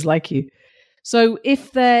wasn't others like you. So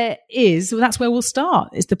if there is, well, that's where we'll start.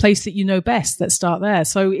 It's the place that you know best. Let's start there.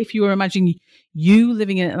 So if you were imagining you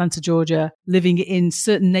living in Atlanta, Georgia, living in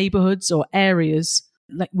certain neighborhoods or areas,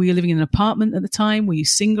 like were you living in an apartment at the time? Were you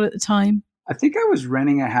single at the time? I think I was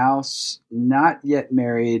renting a house, not yet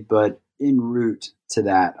married, but en route to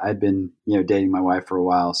that. I'd been, dating my wife for a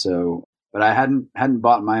while. So, but I hadn't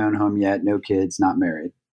bought my own home yet. No kids, not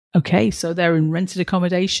married. Okay. So they're in rented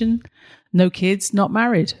accommodation, no kids, not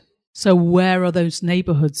married. So where are those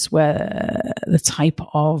neighborhoods where the type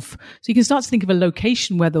of, so you can start to think of a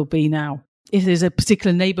location where they'll be now. If there's a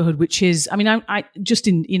particular neighborhood, which is, I just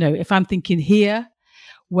in, if I'm thinking here,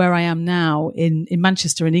 where I am now in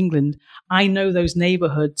Manchester in England, I know those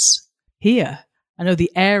neighborhoods here. I know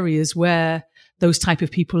the areas where those type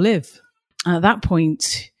of people live. And at that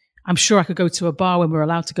point, I'm sure I could go to a bar when we're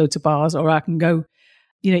allowed to go to bars, or I can go,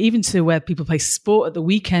 even to where people play sport at the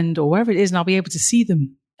weekend or wherever it is, and I'll be able to see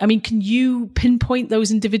them. Can you pinpoint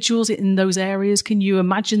those individuals in those areas? Can you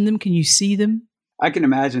imagine them? Can you see them? I can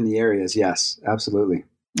imagine the areas. Yes, absolutely.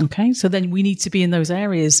 Okay. So then we need to be in those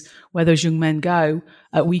areas where those young men go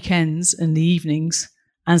at weekends and the evenings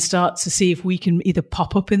and start to see if we can either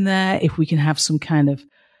pop up in there, if we can have some kind of,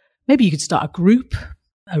 maybe you could start a group,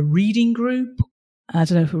 a reading group. I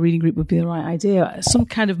don't know if a reading group would be the right idea. Some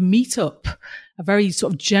kind of meetup, a very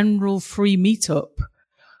sort of general free meetup.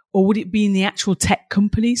 Or would it be in the actual tech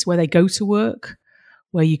companies where they go to work,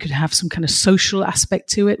 where you could have some kind of social aspect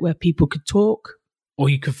to it, where people could talk? Or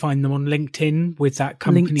you could find them on LinkedIn with that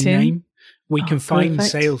company name. We can find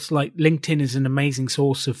perfect. sales, like LinkedIn is an amazing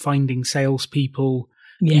source of finding salespeople.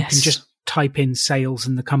 Yes. You can just type in sales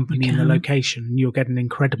and the company and the location, and you'll get an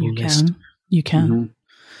incredible list. You can. Mm-hmm.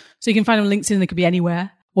 So you can find them on LinkedIn, they could be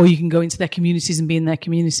anywhere, or you can go into their communities and be in their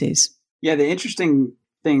communities. Yeah, the interesting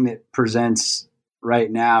thing that presents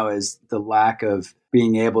right now is the lack of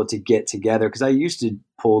being able to get together, because I used to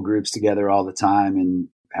pull groups together all the time and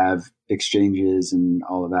have exchanges and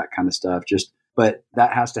all of that kind of stuff. But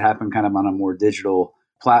that has to happen kind of on a more digital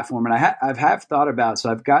platform. And I've thought about,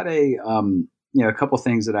 so I've got a couple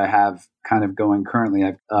things that I have kind of going currently.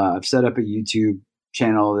 I've set up a YouTube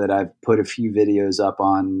channel that I've put a few videos up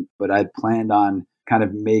on, but I'd planned on kind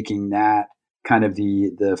of making that kind of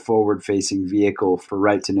the forward facing vehicle for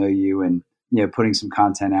Right to Know You, and putting some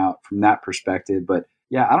content out from that perspective. But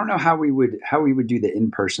yeah, I don't know how we would do the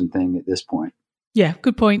in-person thing at this point. Yeah,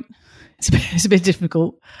 good point. It's a bit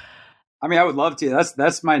difficult. I would love to.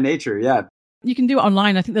 That's my nature. Yeah. You can do it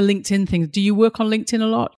online. I think the LinkedIn thing. Do you work on LinkedIn a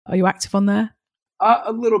lot? Are you active on there?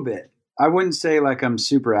 A little bit. I wouldn't say like I'm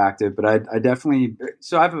super active, but I definitely.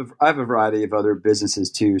 So I have a variety of other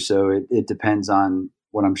businesses too. So it depends on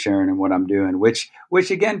what I'm sharing and what I'm doing, which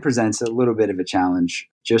again presents a little bit of a challenge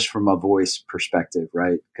just from a voice perspective,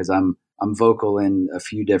 right? Because I'm vocal in a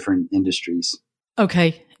few different industries.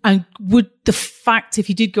 Okay. And would the fact, if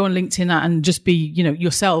you did go on LinkedIn and just be,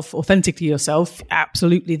 yourself, authentically yourself,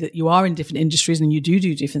 absolutely that you are in different industries and you do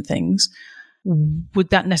different things, would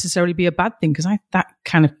that necessarily be a bad thing? Because that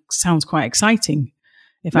kind of sounds quite exciting.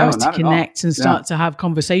 If I was to connect and start to have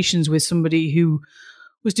conversations with somebody who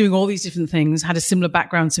was doing all these different things, had a similar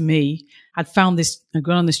background to me, had gone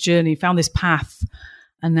on this journey, found this path,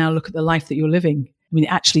 and now look at the life that you're living. It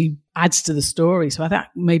actually adds to the story. So I think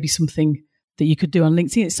maybe something that you could do on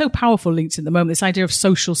LinkedIn. It's so powerful, LinkedIn at the moment, this idea of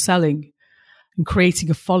social selling and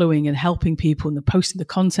creating a following and helping people and posting the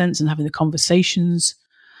contents and having the conversations,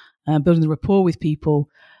 building the rapport with people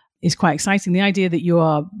is quite exciting. The idea that you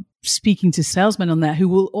are speaking to salesmen on there who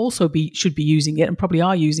will also should be using it and probably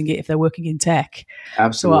are using it if they're working in tech.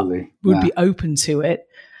 Absolutely. So would be open to it.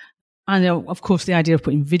 And of course, the idea of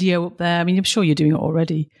putting video up there. I'm sure you're doing it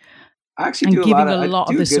already. I actually do giving a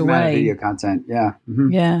lot of this away. Video content. Yeah.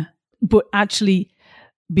 Mm-hmm. Yeah. But actually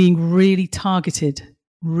being really targeted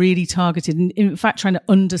really targeted, and in fact, trying to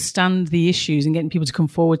understand the issues and getting people to come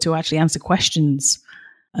forward to actually answer questions,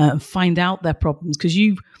 find out their problems. Because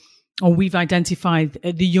we've identified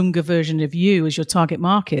the younger version of you as your target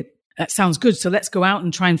market. That sounds good. So let's go out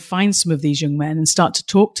and try and find some of these young men and start to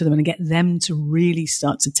talk to them and get them to really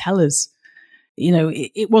start to tell us,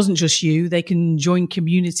 it wasn't just you. They can join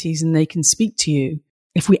communities and they can speak to you.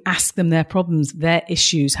 If we ask them their problems, their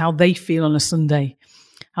issues, how they feel on a Sunday,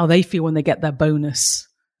 how they feel when they get their bonus,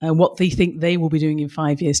 what they think they will be doing in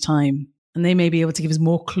 5 years' time. And they may be able to give us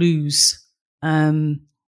more clues. The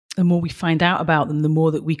more we find out about them, the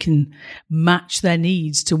more that we can match their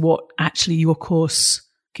needs to what actually your course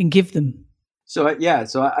can give them. So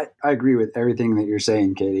I agree with everything that you're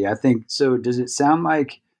saying, Katie. I think, so does it sound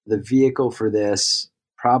like the vehicle for this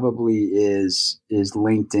probably is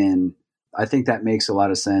LinkedIn? I think that makes a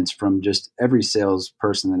lot of sense from just every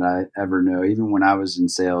salesperson that I ever know. Even when I was in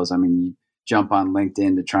sales, I mean, you jump on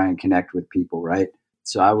LinkedIn to try and connect with people, right?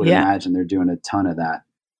 So I would imagine they're doing a ton of that.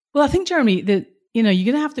 Well, I think, Jeremy, that you're going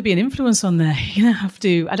to have to be an influence on there. You're going to have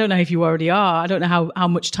to, I don't know if you already are. I don't know how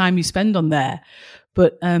much time you spend on there,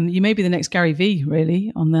 but you may be the next Gary Vee,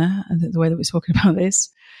 really, on there, the way that we're talking about this.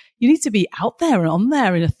 You need to be out there and on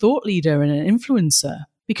there and a thought leader and an influencer,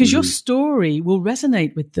 because your story will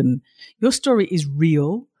resonate with them. Your story is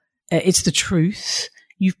real. It's the truth.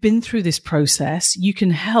 You've been through this process. You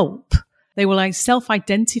can help. They will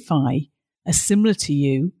self-identify as similar to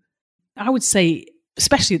you. I would say,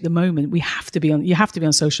 especially at the moment, you have to be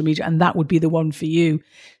on social media, and that would be the one for you.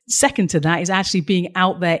 Second to that is actually being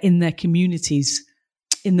out there in their communities,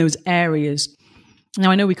 in those areas.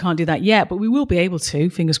 Now, I know we can't do that yet, but we will be able to,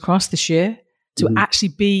 fingers crossed, this year, to actually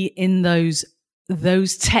be in those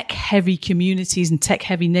tech-heavy communities and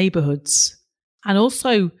tech-heavy neighborhoods. And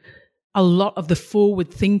also a lot of the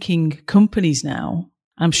forward-thinking companies now,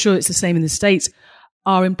 I'm sure it's the same in the States,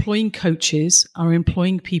 are employing coaches, are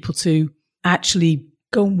employing people to actually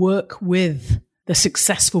go and work with the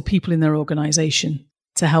successful people in their organization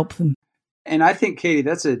to help them. And I think, Katie,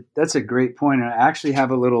 that's a great point. And I actually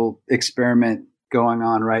have a little experiment going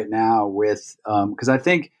on right now with, because I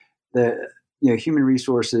think the human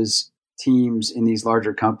resources teams in these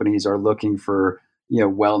larger companies are looking for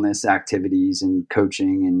wellness activities and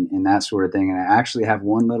coaching and that sort of thing. And I actually have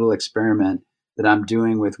one little experiment that I'm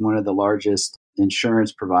doing with one of the largest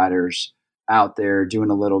insurance providers out there, doing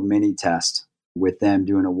a little mini test with them,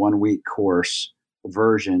 doing a 1-week course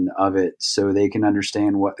version of it so they can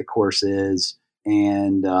understand what the course is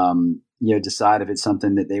and decide if it's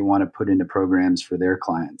something that they want to put into programs for their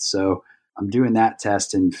clients. So I'm doing that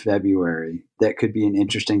test in February. That could be an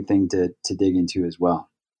interesting thing to dig into as well.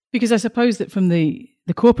 Because I suppose that from the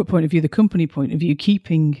corporate point of view, the company point of view,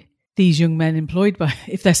 keeping these young men employed,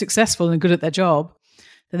 if they're successful and good at their job,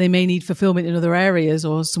 then they may need fulfillment in other areas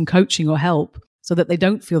or some coaching or help so that they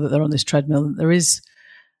don't feel that they're on this treadmill. That there is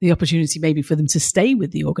the opportunity maybe for them to stay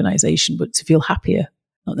with the organization, but to feel happier,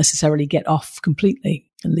 not necessarily get off completely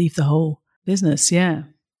and leave the whole business. Yeah.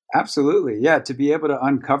 Absolutely. Yeah. To be able to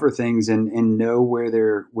uncover things and know where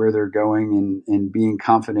they're going and being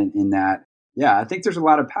confident in that. Yeah. I think there's a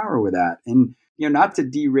lot of power with that. And, not to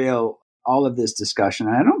derail all of this discussion,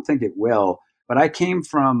 and I don't think it will, but I came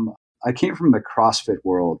from the CrossFit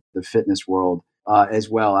world, the fitness world as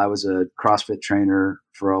well. I was a CrossFit trainer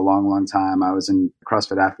for a long, long time. I was a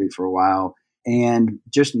CrossFit athlete for a while, and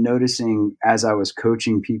just noticing as I was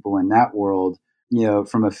coaching people in that world,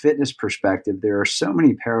 from a fitness perspective, there are so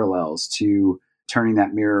many parallels to turning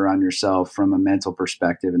that mirror on yourself from a mental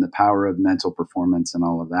perspective and the power of mental performance and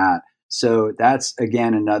all of that. So that's,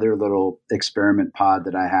 again, another little experiment pod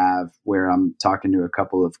that I have where I'm talking to a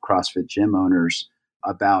couple of CrossFit gym owners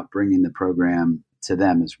about bringing the program to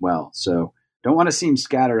them as well. So don't want to seem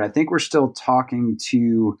scattered. I think we're still talking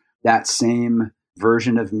to that same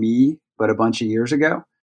version of me, but a bunch of years ago.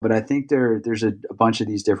 But I think there's a bunch of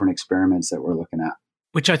these different experiments that we're looking at.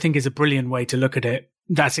 Which I think is a brilliant way to look at it.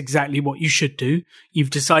 That's exactly what you should do. You've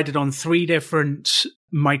decided on 3 different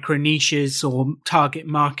micro niches or target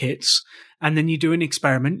markets, and then you do an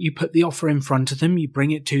experiment. You put the offer in front of them, you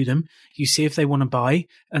bring it to them, you see if they want to buy,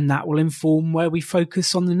 and that will inform where we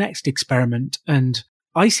focus on the next experiment. And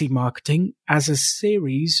I see marketing as a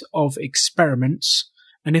series of experiments,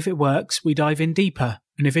 and if it works, we dive in deeper.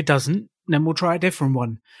 And if it doesn't, then we'll try a different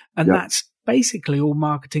one. And that's basically all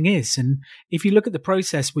marketing is. And if you look at the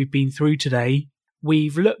process we've been through today,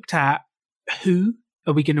 we've looked at who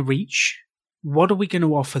are we going to reach? What are we going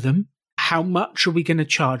to offer them? How much are we going to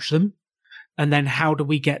charge them? And then how do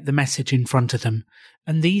we get the message in front of them?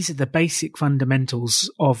 And these are the basic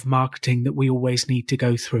fundamentals of marketing that we always need to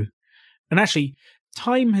go through. And actually,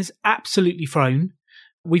 time has absolutely flown.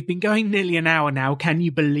 We've been going nearly an hour now. Can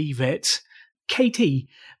you believe it? Katie,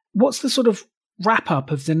 what's the sort of wrap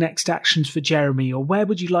up of the next actions for Jeremy, or where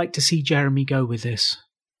would you like to see Jeremy go with this?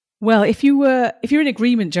 Well, if you're in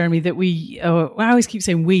agreement, Jeremy, that I always keep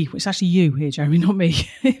saying we, which is actually you here, Jeremy, not me.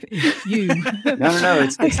 You. No.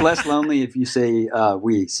 It's less lonely if you say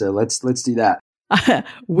we. So let's do that.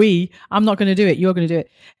 I'm not going to do it. You're going to do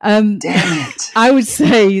it. Damn it. I would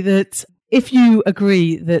say that if you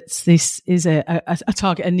agree that this is a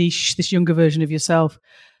target, a niche, this younger version of yourself,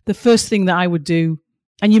 the first thing that I would do,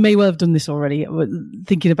 and you may well have done this already,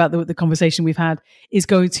 thinking about the conversation we've had, is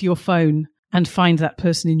go to your phone and find that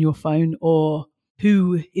person in your phone, or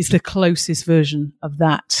who is the closest version of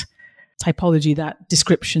that typology, that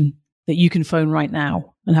description that you can phone right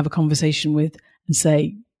now and have a conversation with and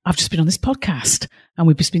say, I've just been on this podcast and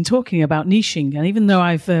we've just been talking about niching. And even though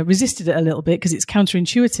I've resisted it a little bit because it's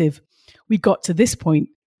counterintuitive, we got to this point.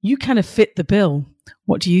 You kind of fit the bill.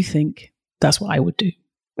 What do you think? That's what I would do.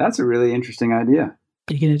 That's a really interesting idea.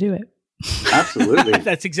 Are you going to do it? Absolutely.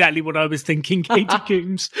 That's exactly what I was thinking, Katie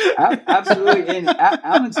Coombs. Absolutely. And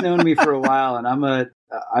Alan's known me for a while, and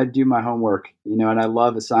I do my homework, and I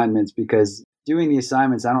love assignments, because doing the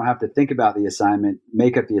assignments, I don't have to think about the assignment,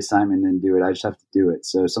 make up the assignment, and then do it. I just have to do it.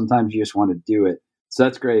 So sometimes you just want to do it. So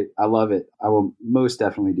that's great. I love it. I will most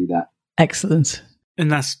definitely do that. Excellent.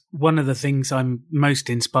 And that's one of the things I'm most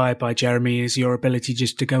inspired by, Jeremy, is your ability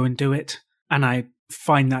just to go and do it. And I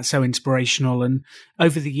find that so inspirational. And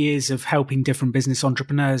over the years of helping different business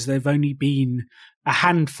entrepreneurs, there've only been a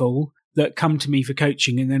handful that come to me for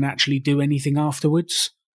coaching and then actually do anything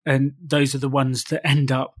afterwards. And those are the ones that end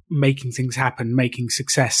up making things happen, making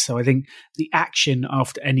success. So I think the action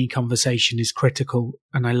after any conversation is critical.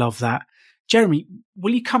 And I love that. Jeremy,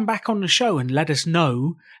 will you come back on the show and let us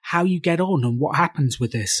know how you get on and what happens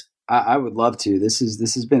with this? I would love to. This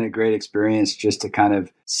has been a great experience, just to kind of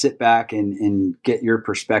sit back and get your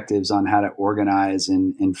perspectives on how to organize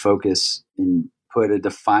and focus and put a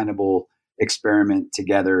definable experiment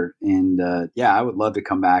together. And I would love to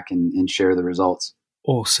come back and share the results.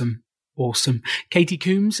 Awesome. Katie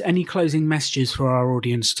Coombs, any closing messages for our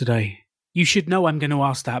audience today? You should know I'm going to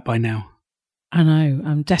ask that by now. I know.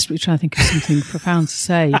 I'm desperately trying to think of something profound to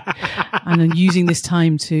say, and I'm using this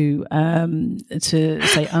time to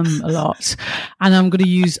say a lot. And I'm going to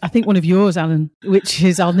use, I think, one of yours, Alan, which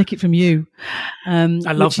is, I'll nick it from you. I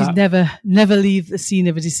love which that. Is never leave the scene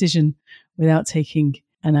of a decision without taking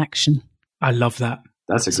an action. I love that.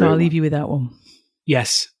 That's a great So I'll one. leave you with that one.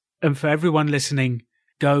 Yes. And for everyone listening,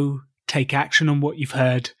 go take action on what you've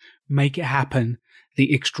heard. Make it happen.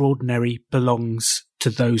 The extraordinary belongs to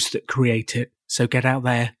those that create it. So get out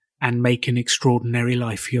there and make an extraordinary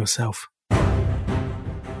life for yourself.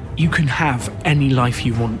 You can have any life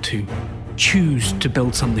you want to. Choose to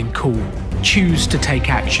build something cool. Choose to take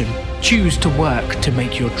action. Choose to work to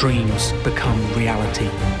make your dreams become reality.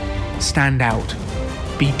 Stand out.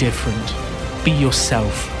 Be different. Be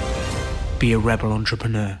yourself. Be a rebel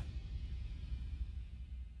entrepreneur.